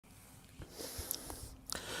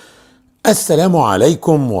السلام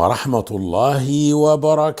عليكم ورحمة الله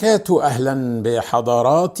وبركاته. أهلا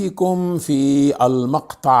بحضراتكم في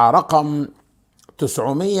المقطع رقم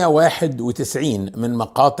 991 من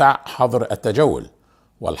مقاطع حظر التجول،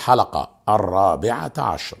 والحلقة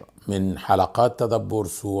 14 من حلقات تدبر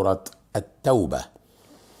سورة التوبة.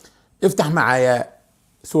 افتح معايا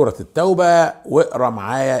سورة التوبة واقرأ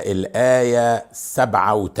معايا الآية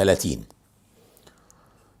 37.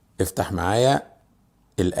 افتح معايا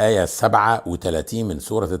الآية 37 من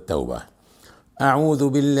سورة التوبة. أعوذ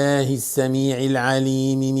بالله السميع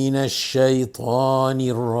العليم من الشيطان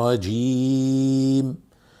الرجيم.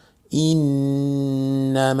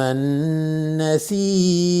 إنما النسيء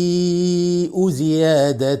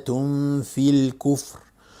زيادة في الكفر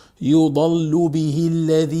يضل به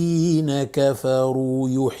الذين كفروا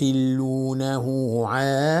يحلونه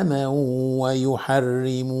عاما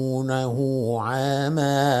ويحرمونه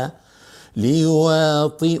عاما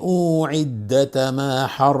ليواطئوا عدة ما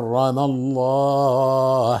حرم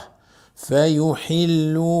الله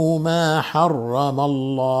فيحلوا ما حرم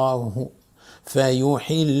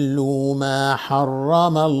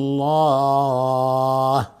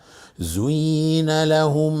الله زين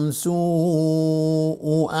لهم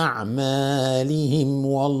سوء أعمالهم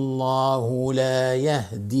والله لا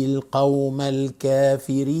يهدي القوم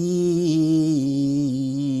الكافرين.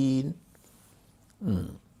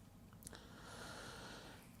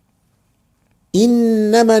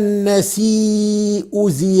 إنما النسيء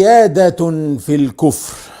زيادة في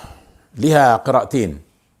الكفر، لها قراءتين،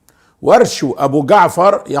 ورش أبو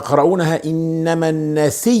جعفر يقرؤونها إنما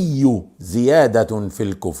النسي زيادة في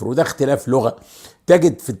الكفر، وده اختلاف لغة.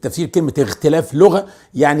 تجد في التفسير كلمة اختلاف لغة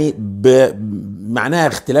يعني معناها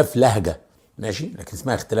اختلاف لهجة، ماشي، لكن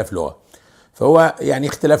اسمها اختلاف لغة، فهو يعني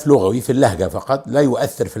اختلاف لغوي في اللهجة فقط، لا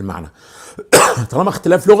يؤثر في المعنى. طالما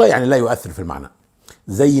اختلاف لغة يعني لا يؤثر في المعنى،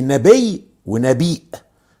 زي نبي ونبيء،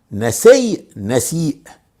 نسي نسيء،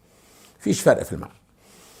 فيش فرق في المعنى.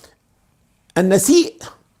 النسيء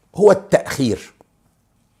هو التأخير.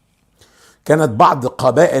 كانت بعض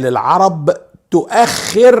قبائل العرب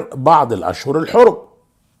تؤخر بعض الأشهر الحرم،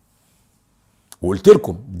 وقلت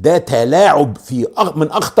لكم ده تلاعب في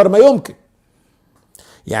من أخطر ما يمكن.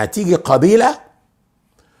 يعني تيجي قبيلة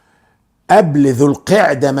قبل ذو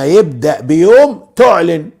القعدة ما يبدأ بيوم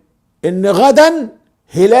تعلن إن غدا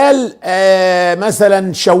هلال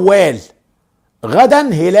مثلا شوال، غدا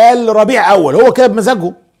هلال ربيع أول، هو كده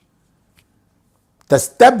بمزاجه،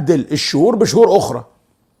 تستبدل الشهور بشهور أخرى،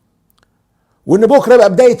 وإن بكرة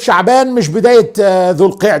يبقى بداية شعبان مش بداية ذو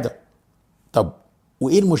القعدة. طب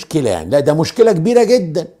وإيه المشكلة يعني؟ لا، ده مشكلة كبيرة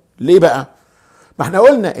جدا. ليه بقى؟ ما احنا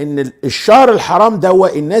قلنا إن الشهر الحرام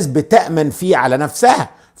ده الناس بتأمن فيه على نفسها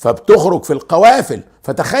فبتخرج في القوافل.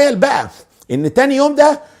 فتخيل بقى إن تاني يوم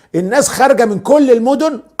ده الناس خارجة من كل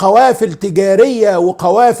المدن، قوافل تجارية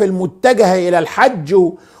وقوافل متجهة إلى الحج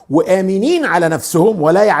وآمنين على نفسهم،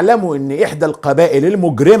 ولا يعلموا إن إحدى القبائل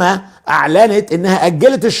المجرمة أعلنت إنها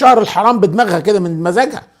أجلت الشهر الحرام بدماغها كده من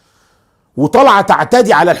مزاجها، وطلع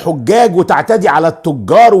تعتدي على الحجاج وتعتدي على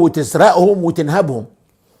التجار وتسرقهم وتنهبهم.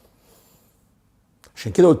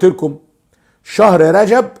 عشان كده قلت لكم شهر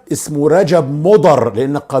رجب اسمه رجب مضر،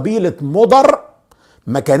 لأن قبيلة مضر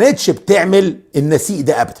ما كانتش بتعمل النسيء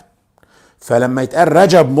ده ابدا. فلما يتقال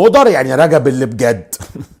رجب مضر يعني رجب اللي بجد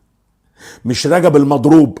مش رجب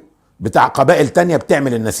المضروب بتاع قبائل تانية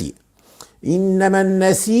بتعمل النسيء. انما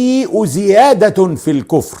النسيء زيادة في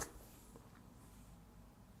الكفر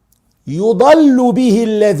يضل به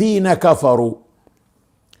الذين كفروا.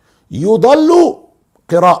 يضل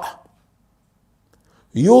قراءة،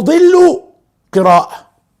 يضل قراءة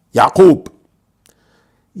يعقوب،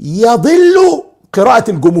 يضل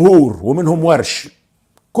قراءة الجمهور ومنهم ورش.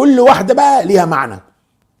 كل واحدة بقى ليها معنى.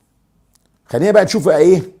 خلينا بقى نشوف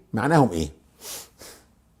ايه معناهم ايه.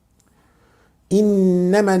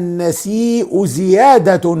 انما النسيء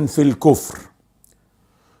زيادة في الكفر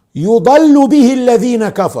يضل به الذين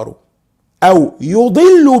كفروا، او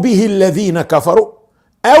يضل به الذين كفروا،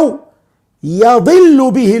 او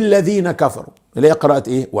يضل به الذين كفروا، اللي هي قراءة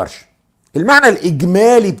ايه؟ ورش. المعنى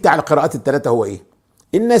الاجمالي بتاع القراءات الثلاثة هو ايه؟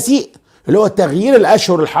 النسيء اللي هو تغيير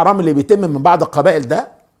الأشهر الحرام اللي بيتم من بعض القبائل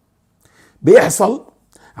ده بيحصل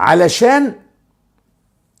علشان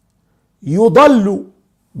يضل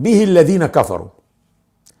به الذين كفروا،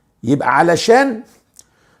 يبقى علشان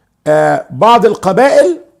بعض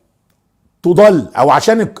القبائل تضل أو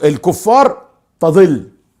عشان الكفار تضل،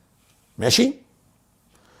 ماشي؟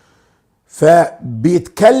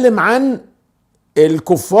 فبيتكلم عن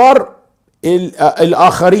الكفار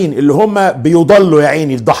الآخرين اللي هم بيضلوا يا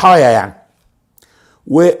عيني، الضحايا يعني.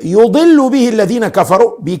 ويضل به الذين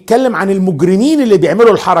كفروا بيتكلم عن المجرمين اللي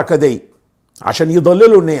بيعملوا الحركة دي، عشان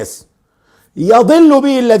يضللوا الناس. يضل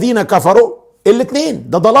به الذين كفروا، الاتنين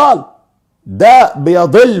ده ضلال، ده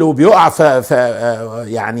بيضل وبيقع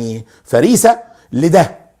يعني فريسة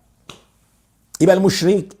لده. يبقى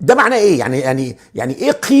المشرك ده معناه ايه؟ يعني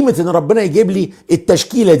ايه قيمة ان ربنا يجيب لي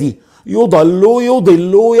التشكيلة دي؟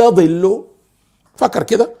 يضل. فكر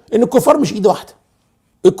كده ان الكفار مش ايد واحدة،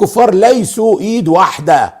 الكفار ليسوا ايد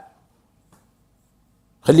واحدة.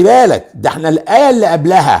 خلي بالك، ده احنا الآية اللي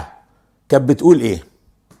قبلها كانت بتقول ايه؟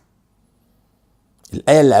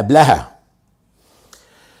 الآية اللي قبلها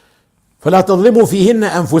فلا تظلموا فيهن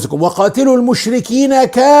أنفسكم وقاتلوا المشركين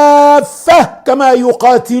كافة كما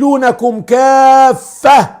يقاتلونكم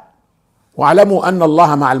كافة واعلموا أن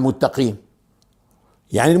الله مع المتقين.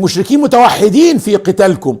 يعني المشركين متوحدين في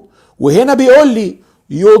قتالكم، وهنا بيقول لي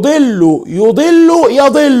يضل.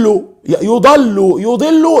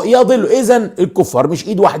 إذن الكفار مش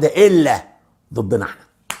إيد واحدة إلا ضدنا احنا،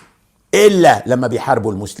 إلا لما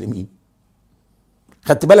بيحاربوا المسلمين.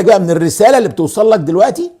 خدت بالك بقى من الرسالة اللي بتوصل لك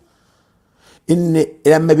دلوقتي؟ ان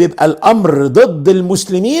لما بيبقى الامر ضد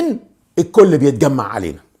المسلمين الكل بيتجمع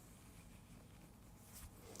علينا.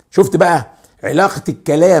 شفت بقى علاقة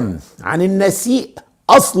الكلام عن النسيء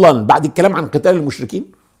اصلا بعد الكلام عن قتال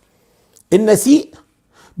المشركين؟ النسيء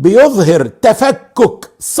بيظهر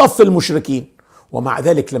تفكك صف المشركين، ومع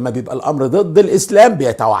ذلك لما بيبقى الامر ضد الاسلام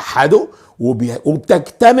بيتوحدوا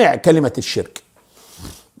وبتجتمع كلمة الشرك.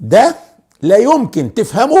 ده لا يمكن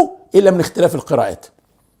تفهمه الا من اختلاف القراءات.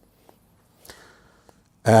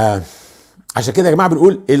 عشان كده يا جماعة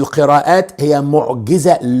بنقول القراءات هي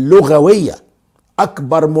معجزة لغوية.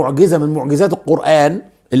 أكبر معجزة من معجزات القرآن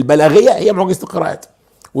البلاغية هي معجزة القراءات.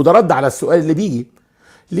 وده رد على السؤال اللي بيجي: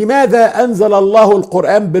 لماذا أنزل الله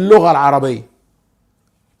القرآن باللغة العربية؟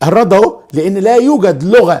 الرد اهو: لأن لا يوجد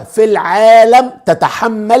لغة في العالم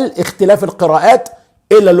تتحمل اختلاف القراءات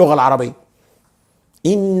إلا اللغة العربية.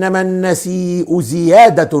 إنما النسيء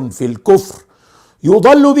زيادة في الكفر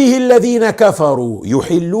يضل به الذين كفروا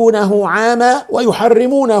يحلونه عاما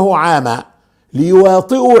ويحرمونه عاما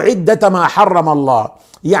ليواطئوا عدة ما حرم الله.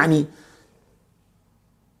 يعني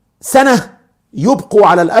سنة يبقوا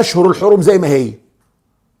على الأشهر الحرم زي ما هي،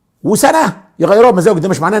 وسنة يغيروها بمزاجهم. ده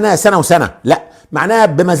مش معناها انها سنة وسنة، لا، معناها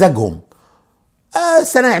بمزاجهم.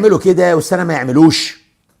 السنة يعملوا كده والسنة ما يعملوش.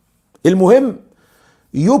 المهم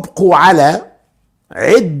يبقوا على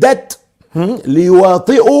عدة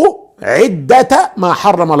ليواطئوا عدة ما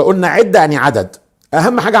حرم الله. قلنا عدة يعني عدد.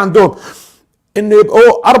 اهم حاجة عندهم ان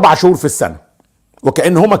يبقوا 4 شهور في السنة،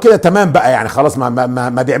 وكأن هما كده تمام بقى، يعني خلاص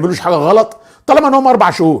ما بيعملوش حاجة غلط طالما ان هم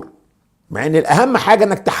 4 شهور. مع ان الاهم حاجة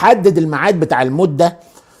انك تحدد الميعاد بتاع المدة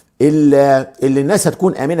اللي الناس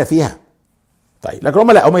هتكون آمنة فيها. طيب لكن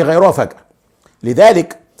هم لا، هم يغيروها فجأة.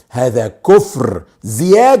 لذلك هذا كفر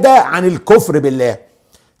زيادة عن الكفر بالله.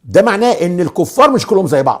 ده معناه ان الكفار مش كلهم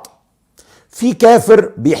زي بعض. في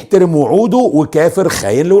كافر بيحترم وعوده وكافر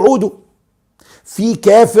خاين لوعوده. في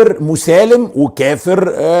كافر مسالم وكافر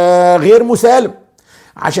غير مسالم.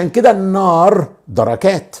 عشان كده النار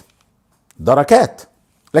دركات.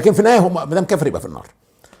 لكن في النهاية هم ما دام كافر يبقى في النار.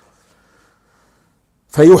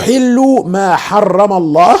 فيحل ما حرم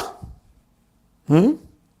الله،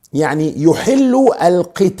 يعني يحل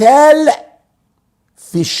القتال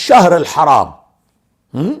في الشهر الحرام.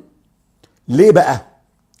 ليه بقى؟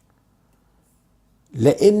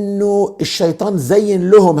 لأنه الشيطان زين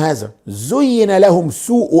لهم هذا، زين لهم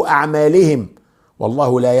سوء أعمالهم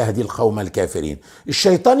والله لا يهدي القوم الكافرين.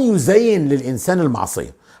 الشيطان يزين للإنسان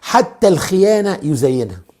المعصية، حتى الخيانة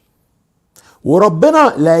يزينها.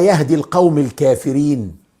 وربنا لا يهدي القوم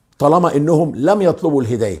الكافرين طالما إنهم لم يطلبوا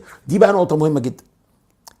الهداية. دي بقى نقطة مهمة جدا.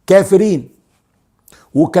 كافرين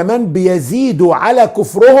وكمان بيزيدوا على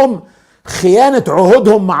كفرهم خيانة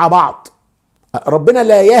عهودهم مع بعض. ربنا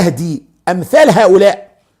لا يهدي أمثال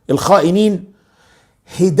هؤلاء الخائنين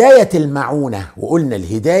هداية المعونة. وقلنا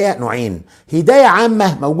الهداية نوعين: هداية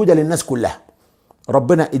عامة موجودة للناس كلها،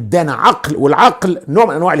 ربنا ادانا عقل، والعقل نوع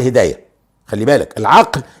من أنواع الهداية. خلي بالك،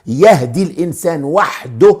 العقل يهدي الإنسان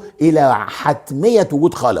وحده إلى حتمية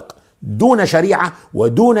وجود خالق دون شريعة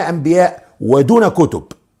ودون أنبياء ودون كتب.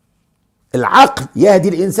 العقل يهدي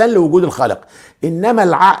الإنسان لوجود الخالق،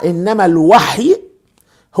 إنما الوحي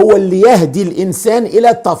هو اللي يهدي الإنسان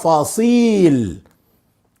إلى تفاصيل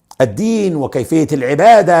الدين وكيفية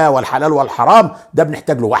العبادة والحلال والحرام. ده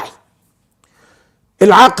بنحتاج له وحي.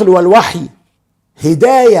 العقل والوحي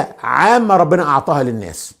هداية عامة ربنا أعطاها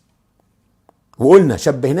للناس، وقلنا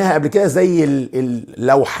شبهناها قبل كده زي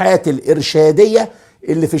اللوحات الإرشادية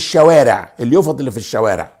اللي في الشوارع، اليوفط اللي في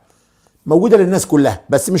الشوارع موجودة للناس كلها،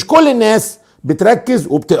 بس مش كل الناس بتركز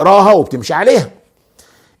وبتقراها وبتمشي عليها.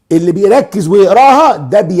 اللي بيركز ويقراها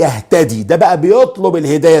ده بيهتدي، ده بقى بيطلب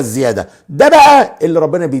الهداية الزيادة، ده بقى اللي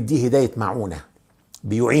ربنا بيديه هداية معونة،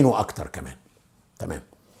 بيعينه اكتر كمان. تمام.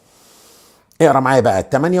 اقرا معايا بقى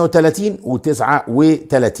 38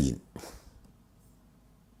 و39.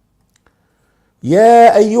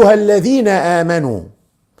 يا ايها الذين امنوا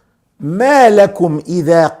ما لكم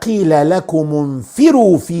اذا قيل لكم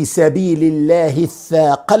انفروا في سبيل الله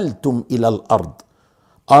اثاقلتم الى الارض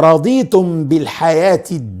ارضيتم بالحياه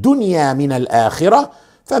الدنيا من الاخره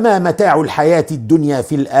فما متاع الحياه الدنيا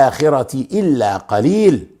في الاخره الا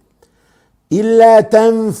قليل الا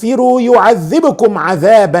تنفروا يعذبكم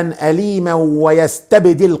عذابا اليما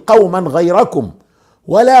ويستبدل قوما غيركم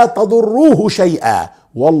ولا تضروه شيئا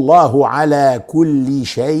والله على كل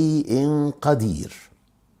شيء قدير.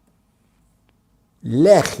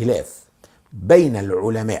 لا خلاف بين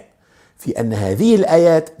العلماء في ان هذه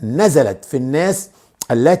الايات نزلت في الناس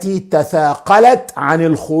التي تثاقلت عن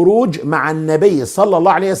الخروج مع النبي صلى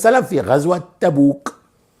الله عليه وسلم في غزوة تبوك،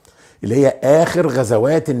 اللي هي آخر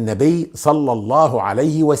غزوات النبي صلى الله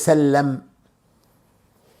عليه وسلم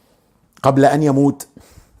قبل أن يموت.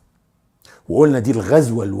 وقلنا دي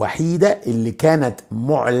الغزوة الوحيدة اللي كانت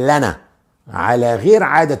معلنة على غير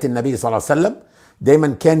عادة النبي صلى الله عليه وسلم. دايما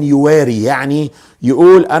كان يواري، يعني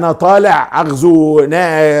يقول أنا طالع أغزو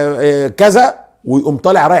كذا ويقوم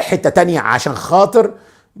طالع رايح حتة تانية عشان خاطر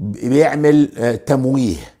بيعمل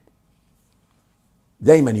تمويه.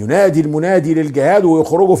 دايما ينادي المنادي للجهاد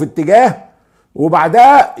ويخرجوا في اتجاه،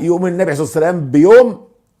 وبعدها يقوم النبي صلى الله عليه وسلم بيوم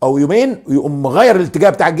او يومين يقوم مغير الاتجاه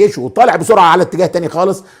بتاع الجيش وطالع بسرعة على اتجاه تاني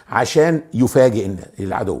خالص عشان يفاجئ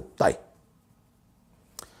العدو. طيب،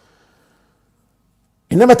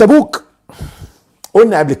 انما تبوك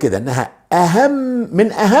قلنا قبل كده انها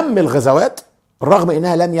من اهم الغزوات، رغم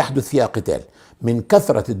انها لم يحدث فيها قتال، من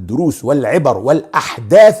كثرة الدروس والعبر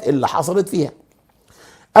والأحداث اللي حصلت فيها.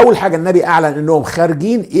 أول حاجة النبي أعلن أنهم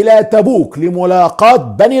خارجين إلى تبوك لملاقاة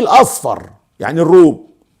بني الأصفر، يعني الروم.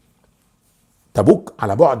 تبوك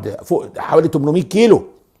على بعد فوق حوالي 800 كيلو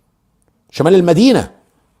شمال المدينة،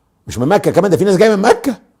 مش من مكة كمان، ده في ناس جاية من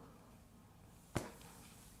مكة.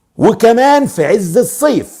 وكمان في عز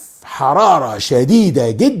الصيف، حرارة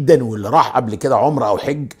شديدة جدا، واللي راح قبل كده عمرة أو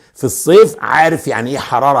حج في الصيف عارف يعني إيه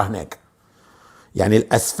حرارة هناك. يعني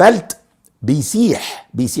الاسفلت بيسيح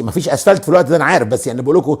مفيش اسفلت في الوقت ده انا عارف، بس يعني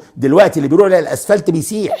بقول لكم دلوقتي اللي بيقولوا الاسفلت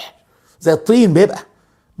بيسيح زي الطين، بيبقى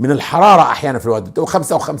من الحراره احيانا في الوقت ده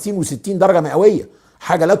 55 و60 درجه مئويه،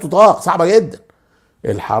 حاجه لا تطاق، صعبه جدا.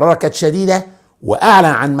 الحراره كانت شديده، واعلن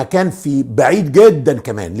عن مكان في بعيد جدا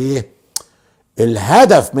كمان. ليه؟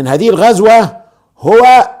 الهدف من هذه الغزوه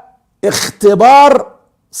هو اختبار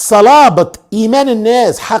صلابة إيمان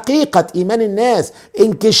الناس، حقيقة إيمان الناس،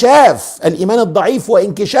 انكشاف الإيمان الضعيف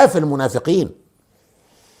وانكشاف المنافقين.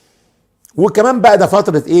 وكمان بقى ده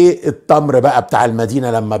فترة إيه؟ التمر بقى بتاع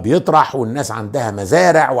المدينة لما بيطرح، والناس عندها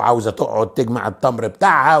مزارع وعاوزة تقعد تجمع التمر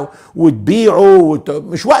بتاعها وتبيعه،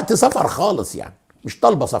 مش وقت سفر خالص، يعني مش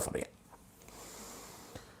طالبة سفر يعني.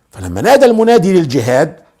 فلما نادى المنادي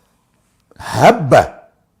للجهاد هب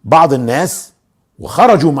بعض الناس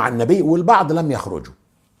وخرجوا مع النبي، والبعض لم يخرجوا.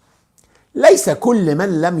 ليس كل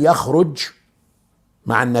من لم يخرج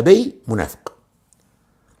مع النبي منافق،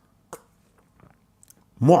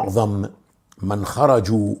 معظم من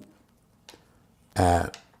خرجوا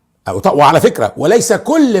وعلى فكرة وليس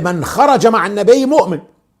كل من خرج مع النبي مؤمن.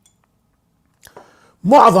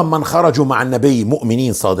 معظم من خرجوا مع النبي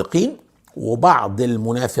مؤمنين صادقين، وبعض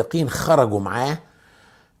المنافقين خرجوا معاه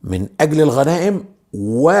من أجل الغنائم،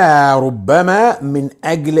 وربما من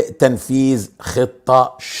أجل تنفيذ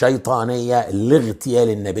خطة شيطانية لاغتيال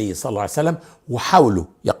النبي صلى الله عليه وسلم، وحاولوا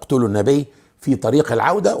يقتلوا النبي في طريق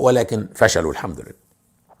العودة ولكن فشلوا الحمد لله.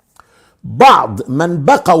 بعض من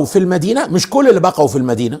بقوا في المدينة، مش كل اللي بقوا في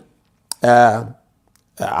المدينة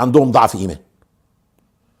عندهم ضعف إيمان،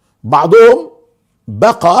 بعضهم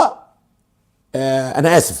بقى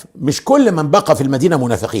أنا آسف، مش كل من بقى في المدينة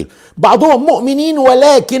منافقين، بعضهم مؤمنين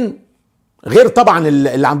ولكن غير طبعا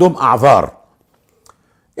اللي عندهم أعذار،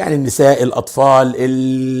 يعني النساء، الأطفال،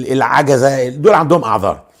 العجزة، دول عندهم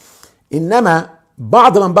أعذار. إنما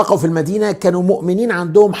بعض من بقوا في المدينة كانوا مؤمنين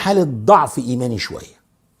عندهم حالة ضعف إيماني شوية،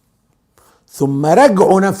 ثم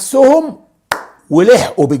رجعوا نفسهم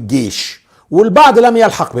ولحقوا بالجيش، والبعض لم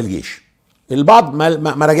يلحق بالجيش، البعض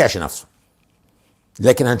ما رجعش نفسه.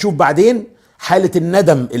 لكن هنشوف بعدين حالة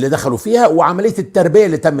الندم اللي دخلوا فيها وعملية التربية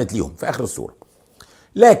اللي تمت ليهم في آخر السورة.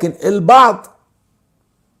 لكن البعض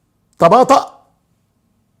تباطأ،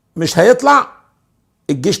 مش هيطلع،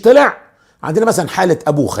 الجيش طلع. عندنا مثلا حالة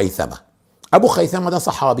أبو خيثمة. أبو خيثمة ده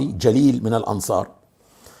صحابي جليل من الأنصار،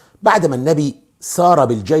 بعد ما النبي سار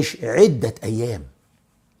بالجيش عدة أيام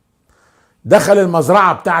دخل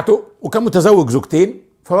المزرعة بتاعته وكان متزوج زوجتين،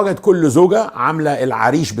 فوجد كل زوجة عاملة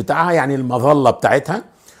العريش بتاعها يعني المظلة بتاعتها،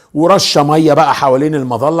 ورشة مية بقى حوالين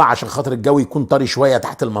المظلة عشان خاطر الجو يكون طري شوية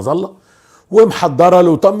تحت المظلة، ومحضرة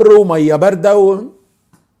له تمر ومية باردة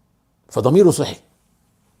فضميره صحي.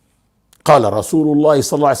 قال رسول الله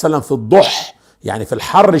صلى الله عليه وسلم في الضح، يعني في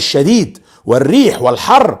الحر الشديد والريح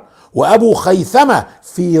والحر، وأبو خيثمة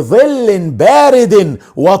في ظل بارد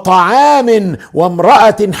وطعام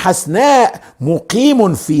وامرأة حسناء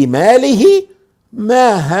مقيم في ماله،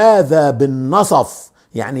 ما هذا بالنصف؟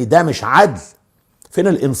 يعني ده مش عدل، فين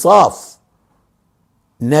الإنصاف؟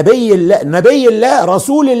 نبي الله، نبي الله،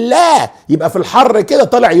 رسول الله، يبقى في الحر كده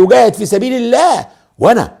طالع يجاهد في سبيل الله،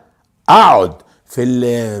 وأنا أقعد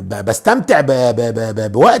بستمتع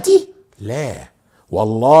بوقتي؟ لا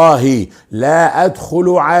والله، لا أدخل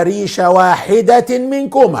عريش واحدة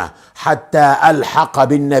منكما حتى ألحق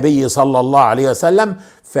بالنبي صلى الله عليه وسلم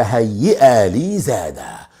فهيئا لي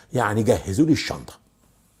زادا، يعني جهزوا لي الشنطة،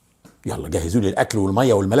 يلا جهزوا لي الأكل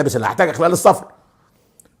والمية والملابس اللي هحتاجها خلال السفر.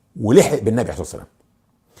 ولحق بالنبي عليه الصلاة والسلام.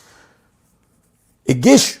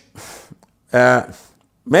 الجيش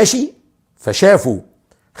ماشي، فشافوا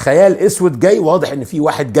خيال اسود جاي، واضح ان في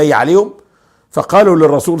واحد جاي عليهم، فقالوا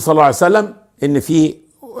للرسول صلى الله عليه وسلم ان في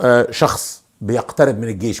شخص بيقترب من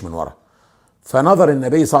الجيش من ورا. فنظر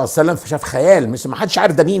النبي صلى الله عليه وسلم فشاف خيال، مش ما حدش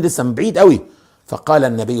عارف ده مين، لسه من بعيد قوي. فقال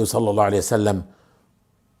النبي صلى الله عليه وسلم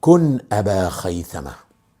كن ابا خيثمة.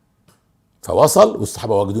 فوصل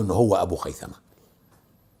والصحابة وجدوا انه هو ابو خيثمة،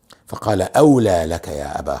 فقال اولى لك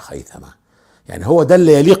يا ابا خيثمة، يعني هو ده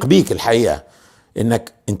اللي يليق بيك الحقيقة،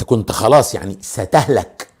 انك انت كنت خلاص يعني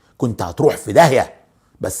ستهلك، كنت هتروح في داهية،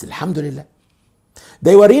 بس الحمد لله.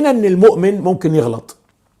 ده يورينا ان المؤمن ممكن يغلط،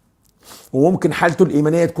 وممكن حالته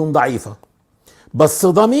الايمانية تكون ضعيفة، بس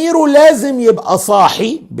ضميره لازم يبقى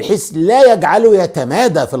صاحي بحيث لا يجعله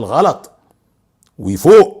يتمادى في الغلط،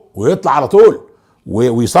 ويفوق ويطلع على طول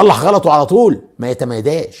ويصلح غلطه على طول، ما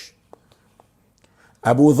يتماداش.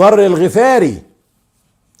 ابو ذر الغفاري،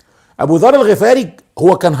 ابو ذر الغفاري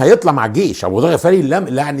هو كان هيطلع مع الجيش. ابو ذر الغفاري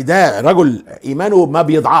يعني ده رجل ايمانه ما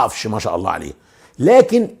بيضعفش ما شاء الله عليه،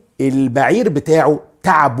 لكن البعير بتاعه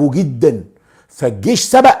تعبه جدا، فالجيش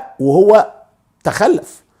سبق وهو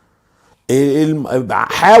تخلف.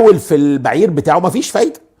 حاول في البعير بتاعه ما فيش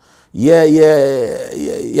فايدة،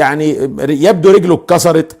 يعني يبدو رجله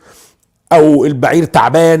اتكسرت او البعير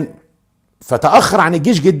تعبان، فتأخر عن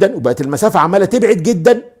الجيش جدا، وبقت المسافة عمالة تبعد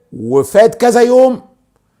جدا، وفات كذا يوم،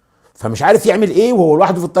 فمش عارف يعمل ايه وهو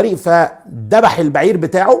لوحده في الطريق، فذبح البعير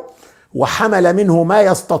بتاعه وحمل منه ما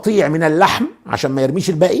يستطيع من اللحم عشان ما يرميش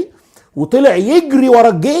الباقي، وطلع يجري ورا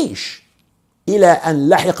الجيش الى ان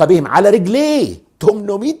لحق بهم على رجليه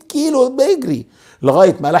 800 كيلو بيجري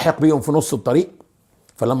لغاية ما لحق بهم في نص الطريق.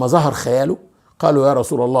 فلما ظهر خياله قالوا يا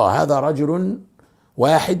رسول الله هذا رجل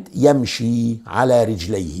واحد يمشي على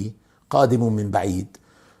رجليه قادم من بعيد.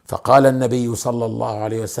 فقال النبي صلى الله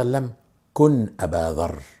عليه وسلم كن أبا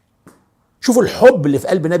ذر. شوفوا الحب اللي في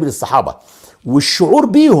قلب النبي للصحابة والشعور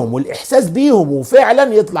بيهم والإحساس بيهم،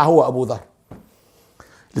 وفعلا يطلع هو أبو ذر.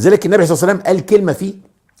 لذلك النبي صلى الله عليه وسلم قال كلمة فيه،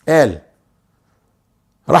 قال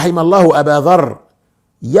رحم الله أبا ذر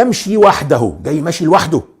يمشي وحده، جاي ماشي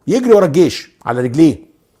لوحده يجري ورا الجيش على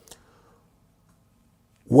رجليه،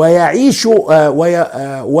 ويعيش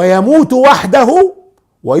ويموت وحده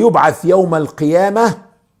ويبعث يوم القيامة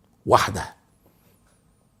وحده.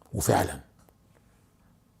 وفعلا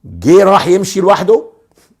جه راح يمشي لوحده،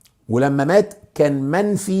 ولما مات كان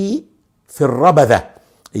منفي في الربذة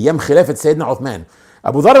ايام خلافة سيدنا عثمان.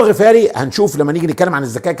 ابو ذر الغفاري هنشوف لما نيجي نتكلم عن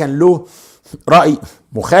الزكاة كان له رأي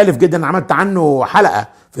مخالف جدا، عملت عنه حلقة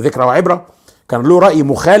في ذكرى وعبرة. كان له رأي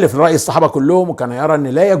مخالف لرأي الصحابة كلهم، وكان يرى ان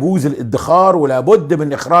لا يجوز الادخار ولا بد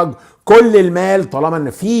من اخراج كل المال طالما ان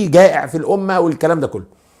في جائع في الامة والكلام ده كله.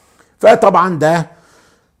 فطبعا ده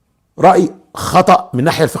رأي خطأ من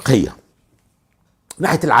الناحية الفقهية.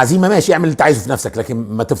 ناحية العزيمة ماشي، اعمل اللي انت عايزه في نفسك، لكن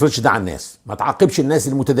ما تفرضش ده على الناس، ما تعاقبش الناس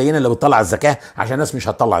المتدينة اللي بتطلع الزكاة عشان الناس مش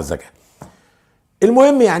هتطلع الزكاة.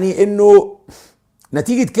 المهم يعني انه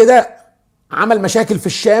نتيجة كده عمل مشاكل في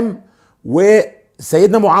الشام،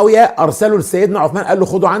 وسيدنا معاوية ارسله لسيدنا عثمان قال له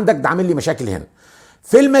خده عندك، ده عامل لي مشاكل هنا.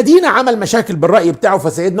 في المدينة عمل مشاكل بالرأي بتاعه،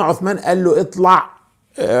 فسيدنا عثمان قال له اطلع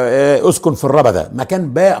اسكن في الربذة،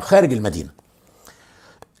 مكان خارج المدينة.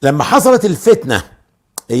 لما حصلت الفتنة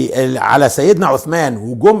على سيدنا عثمان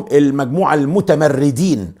وجم المجموعة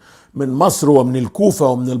المتمردين من مصر ومن الكوفة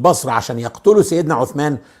ومن البصرة عشان يقتلوا سيدنا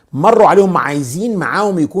عثمان، مروا عليهم عايزين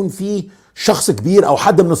معاهم يكون في شخص كبير او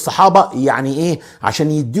حد من الصحابة، يعني ايه،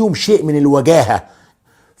 عشان يديهم شيء من الوجاهة.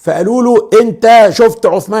 فقالوا له انت شفت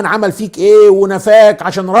عثمان عمل فيك ايه ونفاك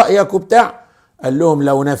عشان رأيك وبتاع؟ قال لهم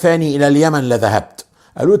لو نفاني الى اليمن لذهبت.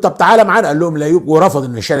 قالوا طب تعالى معانا، قال لهم لا، ورفض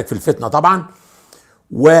انه يشارك في الفتنه طبعا،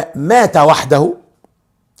 ومات وحده.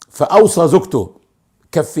 فاوصى زوجته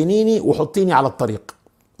كفنيني وحطيني على الطريق،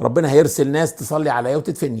 ربنا هيرسل ناس تصلي عليا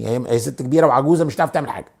وتدفني، هي ست كبيره وعجوزه مش هتعرف تعمل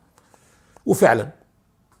حاجه. وفعلا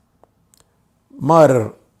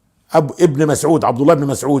مارر ابن مسعود، عبد الله بن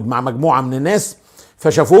مسعود، مع مجموعه من الناس،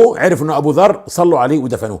 فشافوه، عرف انه ابو ذر، صلوا عليه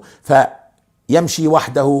ودفنوه. فيمشي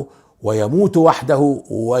وحده ويموت وحده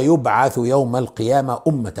ويبعث يوم القيامه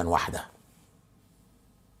امه وحده.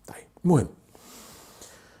 طيب مهم.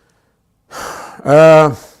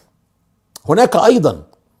 هناك ايضا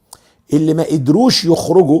اللي ما قدروش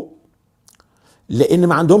يخرجوا لان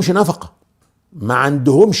ما عندهمش نفقه، ما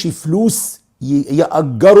عندهمش فلوس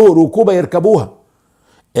يأجروا ركوبه يركبوها.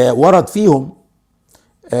 ورد فيهم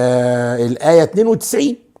الآية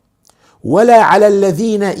 92: ولا على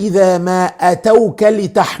الذين إذا ما أتوك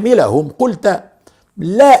لتحملهم قلت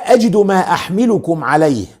لا أجد ما أحملكم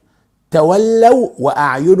عليه تولوا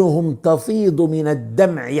وأعينهم تفيض من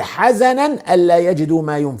الدمع حزنا ألا يجدوا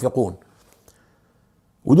ما ينفقون.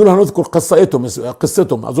 ودول هنذكر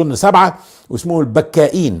قصتهم أظن 7، واسمهم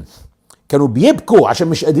البكائين. كانوا بيبكوا عشان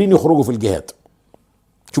مش قادرين يخرجوا في الجهاد.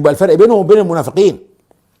 شوف بقى الفرق بينهم وبين المنافقين،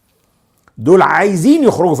 دول عايزين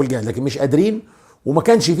يخرجوا في الجهاد لكن مش قادرين، وما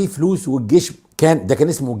كانش فيه فلوس، والجيش كان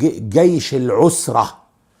اسمه جيش العسرة.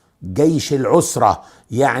 جيش العسرة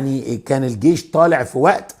يعني كان الجيش طالع في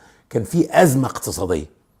وقت كان فيه أزمة اقتصادية.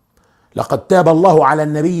 لقد تاب الله على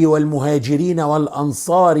النبي والمهاجرين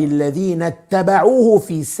والأنصار الذين اتبعوه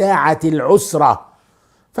في ساعة العسرة.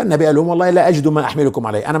 فالنبي قال لهم والله لا أجد ما أحملكم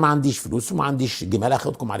عليه، أنا ما عنديش فلوس وما عنديش جمال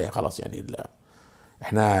أخذكم عليها، خلاص يعني لا،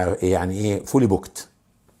 احنا يعني ايه فولي بوكت.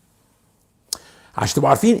 عشان تبقوا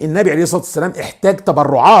عارفين النبي عليه الصلاة والسلام احتاج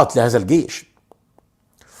تبرعات لهذا الجيش.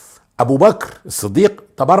 أبو بكر الصديق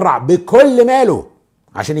تبرع بكل ماله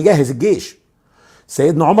عشان يجهز الجيش.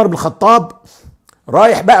 سيدنا عمر بن الخطاب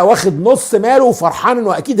رايح بقى واخد نص ماله وفرحان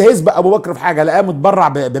انه اكيد هيسبق ابو بكر في حاجه، لقاه متبرع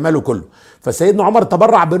بماله كله. فسيدنا عمر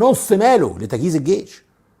تبرع بنص ماله لتجهيز الجيش،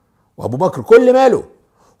 وابو بكر كل ماله،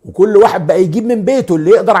 وكل واحد بقى يجيب من بيته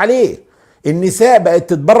اللي يقدر عليه. النساء بقت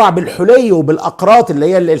تتبرع بالحلي وبالاقراط اللي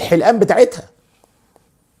هي الحلقان بتاعتها.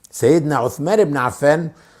 سيدنا عثمان بن عفان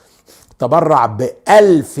تبرع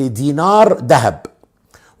ب1000 دينار ذهب،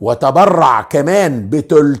 وتبرع كمان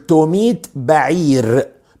ب300 بعير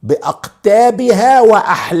بأقتابها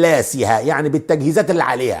وأحلاسها، يعني بالتجهيزات اللي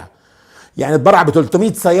عليها. يعني تبرع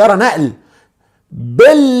ب300 سيارة نقل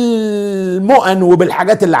بالمؤن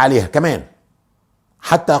وبالحاجات اللي عليها كمان.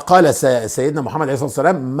 حتى قال سيدنا محمد عليه الصلاة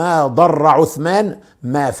والسلام ما ضر عثمان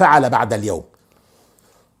ما فعل بعد اليوم.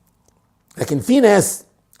 لكن في ناس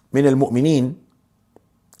من المؤمنين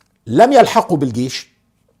لم يلحقوا بالجيش،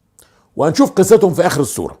 وهنشوف قصتهم في آخر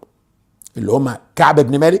السورة، اللي هم كعب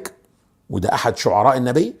بن مالك، وده أحد شعراء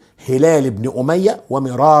النبي، هلال بن أمية،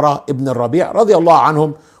 ومرارة ابن الربيع رضي الله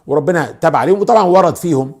عنهم، وربنا تابع عليهم. وطبعا ورد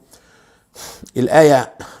فيهم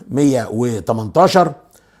الآية 118: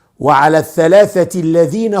 وعلى الثلاثة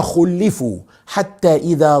الذين خلفوا حتى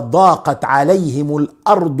إذا ضاقت عليهم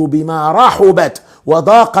الأرض بما رحبت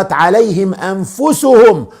وضاقت عليهم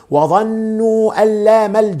أنفسهم وظنوا أن لا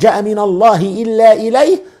ملجأ من الله إلا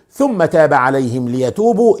إليه ثم تاب عليهم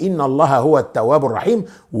ليتوبوا إن الله هو التواب الرحيم.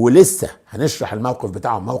 ولسه هنشرح الموقف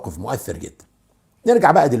بتاعهم، موقف مؤثر جدا.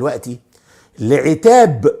 نرجع بقى دلوقتي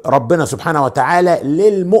لعتاب ربنا سبحانه وتعالى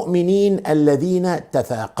للمؤمنين الذين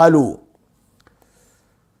تثاقلوا.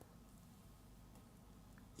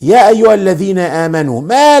 يا أيها الذين آمنوا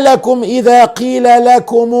ما لكم إذا قيل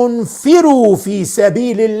لكم انفروا في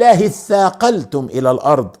سبيل الله اثاقلتم إلى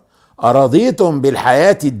الأرض أرضيتم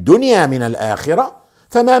بالحياة الدنيا من الآخرة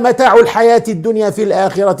فما متاع الحياة الدنيا في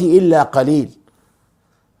الآخرة إلا قليل.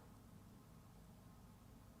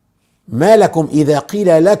 ما لكم إذا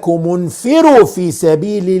قيل لكم انفروا في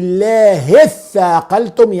سبيل الله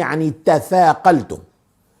اثاقلتم يعني تثاقلتم.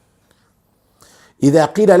 إذا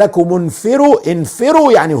قيل لكم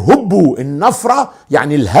انفروا يعني هبوا. النفرة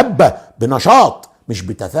يعني الهبة بنشاط مش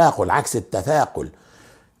بتثاقل، عكس التثاقل.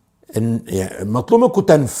 مطلوب منكم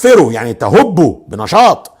تنفروا يعني تهبوا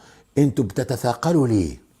بنشاط. انتوا بتتثاقلوا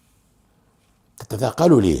ليه؟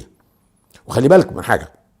 تتثاقلوا ليه؟ وخلي بالكم من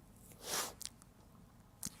حاجة،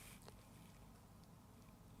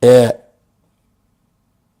 ايه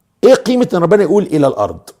قيمة ان ربنا يقول الى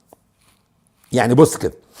الارض؟ يعني بص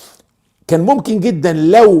كده، كان ممكن جدا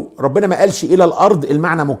لو ربنا ما قالش الى الارض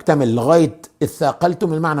المعنى مكتمل، لغاية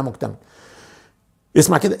اثاقلتم المعنى مكتمل.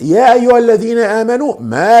 اسمع كده، يا ايها الذين امنوا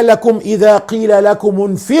ما لكم اذا قيل لكم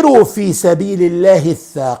انفروا في سبيل الله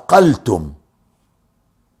اثاقلتم،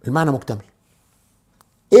 المعنى مكتمل.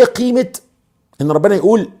 ايه قيمة ان ربنا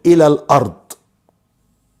يقول الى الارض.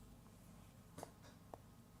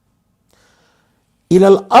 الى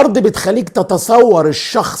الارض بتخليك تتصور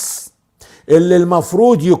الشخص اللي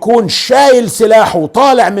المفروض يكون شايل سلاحه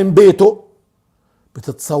وطالع من بيته،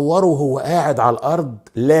 بتتصوره هو قاعد على الارض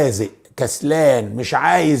لازق كسلان مش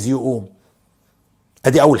عايز يقوم.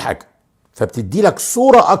 ادي اول حاجة. فبتدي لك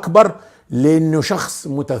صورة اكبر لانه شخص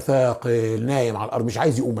متثاقل نايم على الارض مش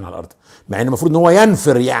عايز يقوم من على الارض، مع ان المفروض ان هو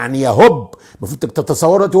ينفر يعني يهب. المفروض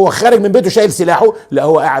تتصوره هو خارج من بيته شايل سلاحه، لا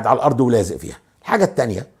هو قاعد على الارض ولازق فيها. الحاجة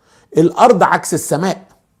التانية، الارض عكس السماء.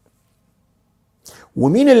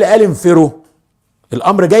 ومين اللي قال انفروا؟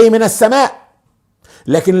 الامر جاي من السماء،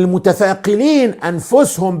 لكن المتثاقلين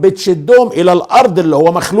انفسهم بتشدهم الى الارض اللي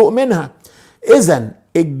هو مخلوق منها. اذا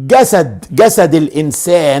الجسد، جسد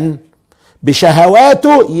الانسان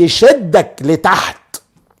بشهواته يشدك لتحت.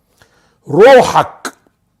 روحك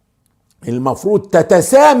المفروض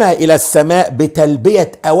تتسامى الى السماء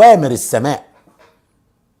بتلبية اوامر السماء.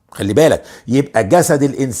 خلي بالك، يبقى جسد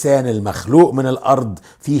الانسان المخلوق من الارض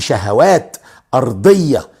فيه شهوات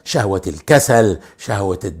ارضيه، شهوه الكسل،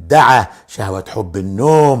 شهوه الدعه، شهوه حب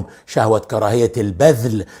النوم، شهوه كراهيه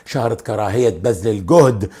البذل، شهوه كراهيه بذل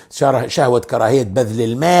الجهد، شهوه كراهيه بذل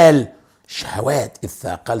المال. شهوات. اذ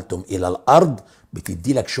ثاقلتم الى الارض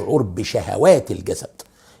بتدي لك شعور بشهوات الجسد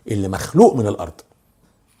اللي مخلوق من الارض.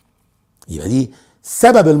 يبقى دي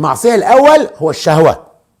سبب المعصيه الاول هو الشهوه.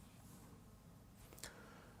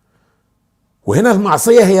 وهنا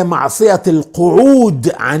المعصية هي معصية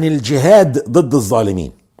القعود عن الجهاد ضد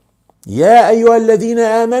الظالمين. يا أيها الذين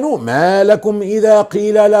آمنوا ما لكم إذا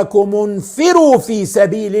قيل لكم انفروا في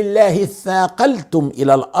سبيل الله ثاقلتم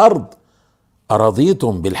إلى الأرض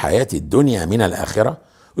أرضيتم بالحياة الدنيا من الآخرة.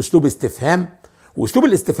 أسلوب استفهام، وأسلوب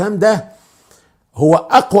الاستفهام ده هو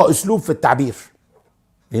أقوى أسلوب في التعبير،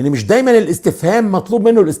 لأن مش دايما الاستفهام مطلوب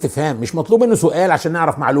منه الاستفهام، مش مطلوب منه سؤال عشان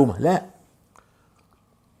نعرف معلومة، لا.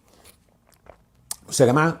 بصوا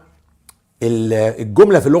يا جماعة،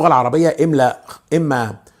 الجملة في اللغة العربية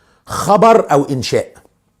إما خبر أو إنشاء.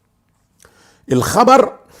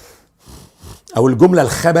 الخبر أو الجملة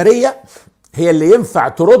الخبرية هي اللي ينفع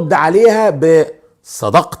ترد عليها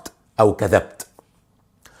بصدقت أو كذبت.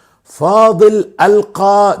 فاضل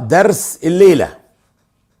ألقى درس الليلة،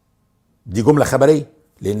 دي جملة خبرية،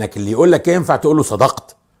 لأنك اللي يقول لك ينفع تقول له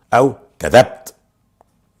صدقت أو كذبت.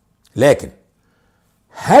 لكن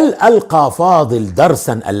هل ألقى فاضل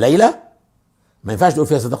درسا الليلة؟ ما ينفعش تقول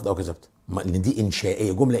فيها صدقت أو كذبت، لأن دي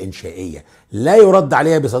إنشائية، جملة إنشائية لا يرد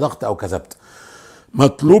عليها بصدقت أو كذبت.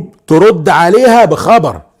 مطلوب ترد عليها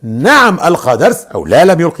بخبر، نعم ألقى درس أو لا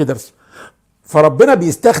لم يلقي درس. فربنا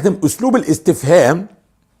بيستخدم أسلوب الاستفهام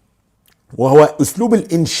وهو أسلوب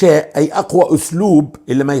الإنشاء، أي أقوى أسلوب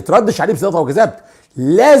اللي ما يتردش عليه بصدقت أو كذبت،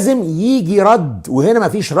 لازم يجي رد. وهنا ما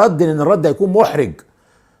فيش رد لأن الرد هيكون محرج.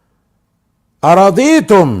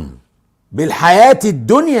 أرضيتم بالحياة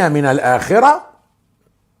الدنيا من الآخرة؟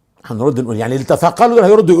 هنرد نقول يعني اللي تثاقلوا دول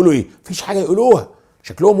هيردوا يقولوا ايه؟ مفيش حاجة يقولوها،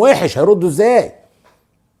 شكلهم وحش، هيردوا ازاي؟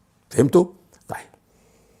 فهمتوا؟ طيب،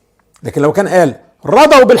 لكن لو كان قال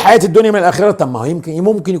رضوا بالحياة الدنيا من الآخرة، طب ما هو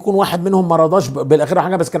ممكن يكون واحد منهم ما رضاش بالآخرة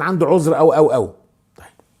حاجة، بس كان عنده عذر أو. طيب،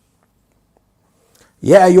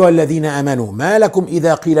 يا أيها الذين آمنوا ما لكم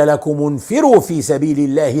إذا قيل لكم انفروا في سبيل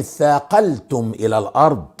الله ثاقلتم إلى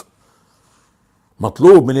الأرض.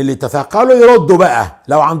 مطلوب من اللي تثاقلوا يردوا بقى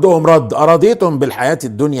لو عندهم رد. أرضيتم بالحياة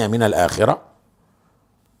الدنيا من الآخرة؟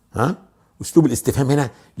 أسلوب الاستفهام هنا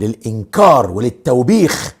للإنكار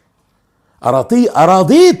وللتوبيخ.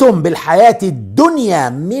 أرضيتم بالحياة الدنيا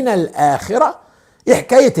من الآخرة؟ إيه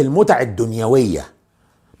حكاية المتع الدنيوية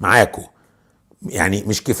معاكم؟ يعني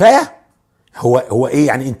مش كفاية؟ هو إيه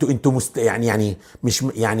يعني؟ أنتوا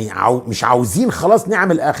يعني مش عاوزين خلاص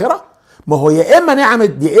نعم الآخرة؟ ما هو يا اما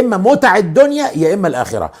نعمة، يا اما متع الدنيا، يا اما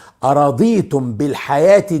الاخره. اراضيتم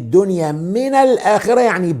بالحياه الدنيا من الاخره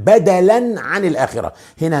يعني بدلا عن الاخره.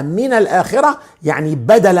 هنا من الاخره يعني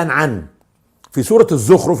بدلا عن. في سوره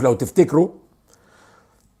الزخرف لو تفتكروا،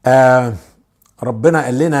 ربنا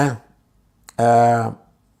قال لنا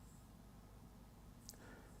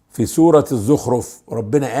في سوره الزخرف،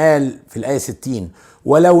 ربنا قال في الايه 60: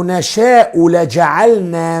 ولو نشاء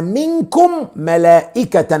لجعلنا منكم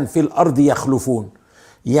ملائكة في الأرض يخلفون.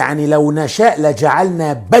 يعني لو نشاء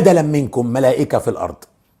لجعلنا بدلا منكم ملائكة في الأرض.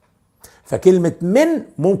 فكلمة من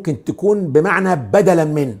ممكن تكون بمعنى بدلا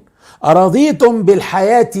من. أرضيتم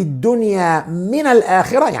بالحياة الدنيا من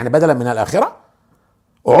الآخرة يعني بدلا من الآخرة.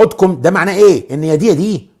 قعودكم ده معناه إيه؟ إن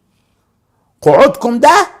دي قعودكم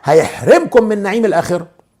ده هيحرمكم من نعيم الآخرة.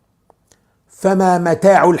 فما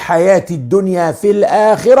متاع الحياة الدنيا في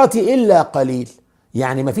الآخرة إلا قليل.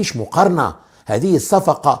 يعني مفيش مقارنة، هذه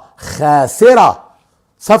صفقة خاسرة،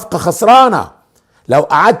 صفقة خسرانة. لو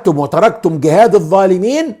قعدتم وتركتم جهاد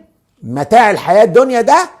الظالمين متاع الحياة الدنيا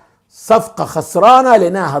ده صفقة خسرانة،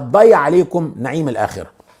 لأنها هتضيع عليكم نعيم الآخرة.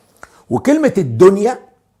 وكلمة الدنيا،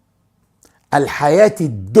 الحياة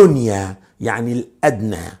الدنيا يعني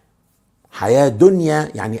الأدنى، حياة دنيا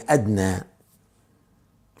يعني أدنى،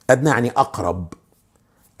 أدنى يعني أقرب.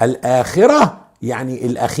 الآخرة يعني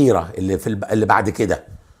الأخيرة اللي بعد كده.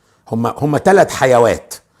 هم 3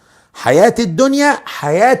 حيوات: حياة الدنيا،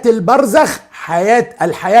 حياة البرزخ،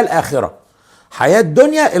 الحياة الآخرة. حياة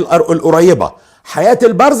الدنيا القريبة، حياة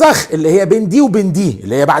البرزخ اللي هي بين دي وبين دي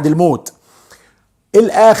اللي هي بعد الموت،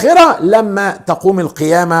 الآخرة لما تقوم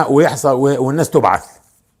القيامة ويحصل والناس تبعث.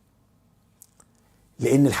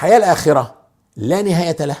 لأن الحياة الآخرة لا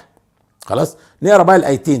نهاية لها. خلاص نقرأ بقى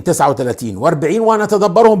الآيتين 39 و40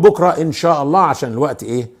 ونتدبرهم بكرة إن شاء الله، عشان الوقت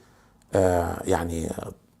يعني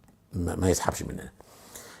ما يسحبش مننا.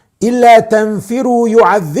 إلا تنفروا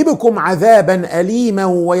يعذبكم عذابا أليما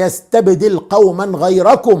ويستبدل قوما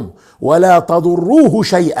غيركم ولا تضروه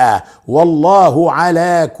شيئا والله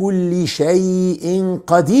على كل شيء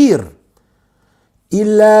قدير.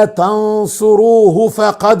 إلا تنصروه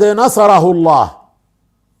فقد نصره الله،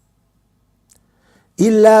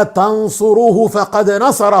 إلا تنصروه فقد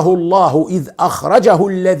نصره الله إذ أخرجه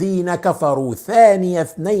الذين كفروا ثاني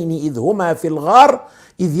اثنين إذ هما في الغار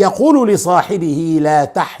إذ يقول لصاحبه لا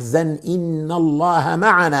تحزن إن الله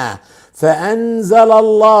معنا فأنزل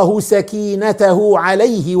الله سكينته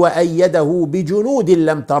عليه وأيده بجنود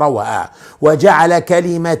لم تروها وجعل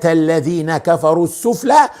كلمة الذين كفروا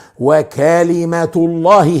السفلى وكلمة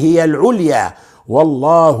الله هي العليا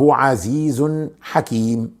والله عزيز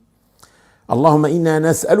حكيم. اللهم إنا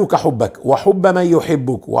نسألك حبك وحب من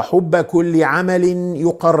يحبك وحب كل عمل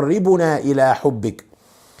يقربنا إلى حبك.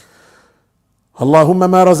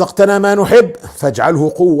 اللهم ما رزقتنا ما نحب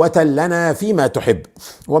فاجعله قوة لنا فيما تحب،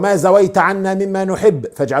 وما زويت عنا مما نحب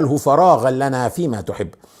فاجعله فراغا لنا فيما تحب.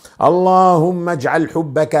 اللهم اجعل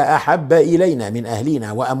حبك أحب إلينا من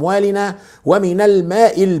أهلنا وأموالنا ومن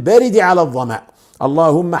الماء البارد على الظمأ.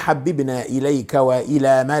 اللهم حببنا إليك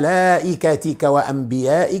وإلى ملائكتك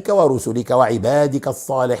وأنبيائك ورسلك وعبادك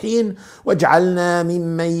الصالحين واجعلنا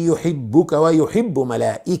ممن يحبك ويحب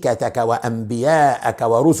ملائكتك وأنبياءك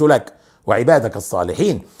ورسلك وعبادك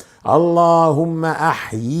الصالحين. اللهم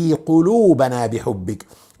أحيي قلوبنا بحبك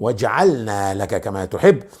واجعلنا لك كما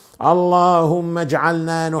تحب. اللهم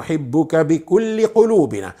اجعلنا نحبك بكل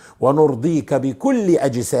قلوبنا ونرضيك بكل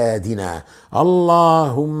أجسادنا.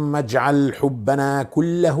 اللهم اجعل حبنا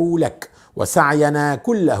كله لك وسعينا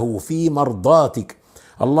كله في مرضاتك.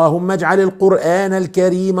 اللهم اجعل القرآن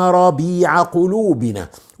الكريم ربيع قلوبنا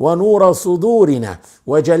ونور صدورنا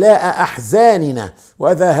وجلاء أحزاننا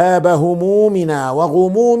وذهاب همومنا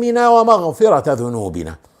وغمومنا ومغفرة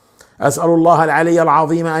ذنوبنا. أسأل الله العلي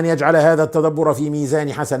العظيم أن يجعل هذا التدبر في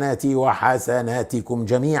ميزان حسناتي وحسناتكم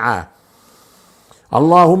جميعا.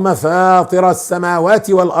 اللهم فاطر السماوات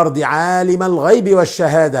والأرض عالم الغيب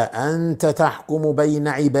والشهادة أنت تحكم بين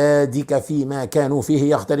عبادك فيما كانوا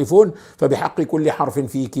فيه يختلفون، فبحق كل حرف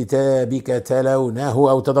في كتابك تلوناه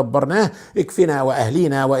أو تدبرناه اكفنا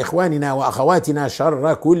وأهلينا وإخواننا وأخواتنا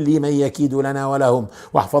شر كل من يكيد لنا ولهم،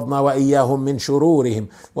 واحفظنا وإياهم من شرورهم،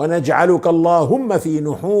 ونجعلك اللهم في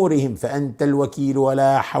نحورهم فأنت الوكيل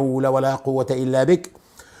ولا حول ولا قوة إلا بك.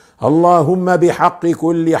 اللهم بحق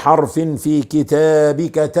كل حرف في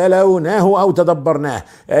كتابك تلوناه أو تدبرناه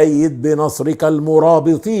أيد بنصرك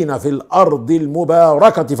المرابطين في الأرض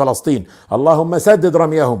المباركة فلسطين. اللهم سدد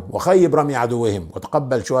رميهم وخيب رمي عدوهم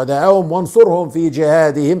وتقبل شهداءهم وانصرهم في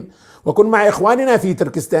جهادهم، وكن مع إخواننا في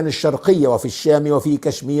تركستان الشرقية وفي الشام وفي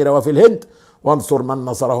كشمير وفي الهند، وانصر من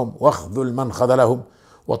نصرهم واخذل من خذلهم،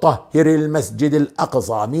 وطهر المسجد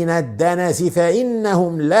الأقصى من الدنس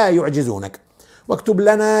فإنهم لا يعجزونك، واكتب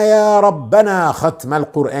لنا يا ربنا ختم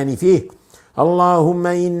القرآن فيه. اللهم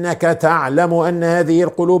إنك تعلم أن هذه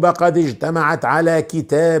القلوب قد اجتمعت على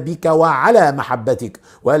كتابك وعلى محبتك،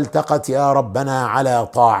 والتقت يا ربنا على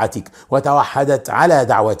طاعتك، وتوحدت على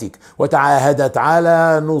دعوتك، وتعاهدت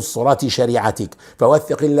على نصرة شريعتك،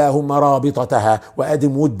 فوثق اللهم رابطتها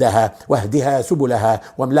وأدم ودها واهدها سبلها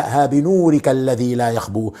واملأها بنورك الذي لا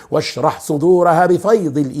يخبو، واشرح صدورها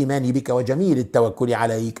بفيض الإيمان بك وجميل التوكل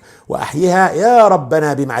عليك، وأحيها يا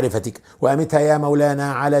ربنا بمعرفتك، وأمتها يا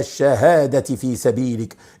مولانا على الشهادة في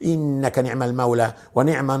سبيلك، إنك نعم المولى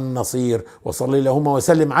ونعم النصير. وصل اللهم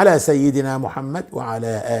وسلم على سيدنا محمد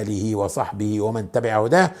وعلى آله وصحبه ومن تبع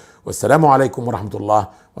هداه، والسلام عليكم ورحمة الله،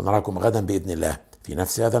 ونراكم غدا بإذن الله في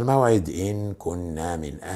نفس هذا الموعد إن كنا من أهل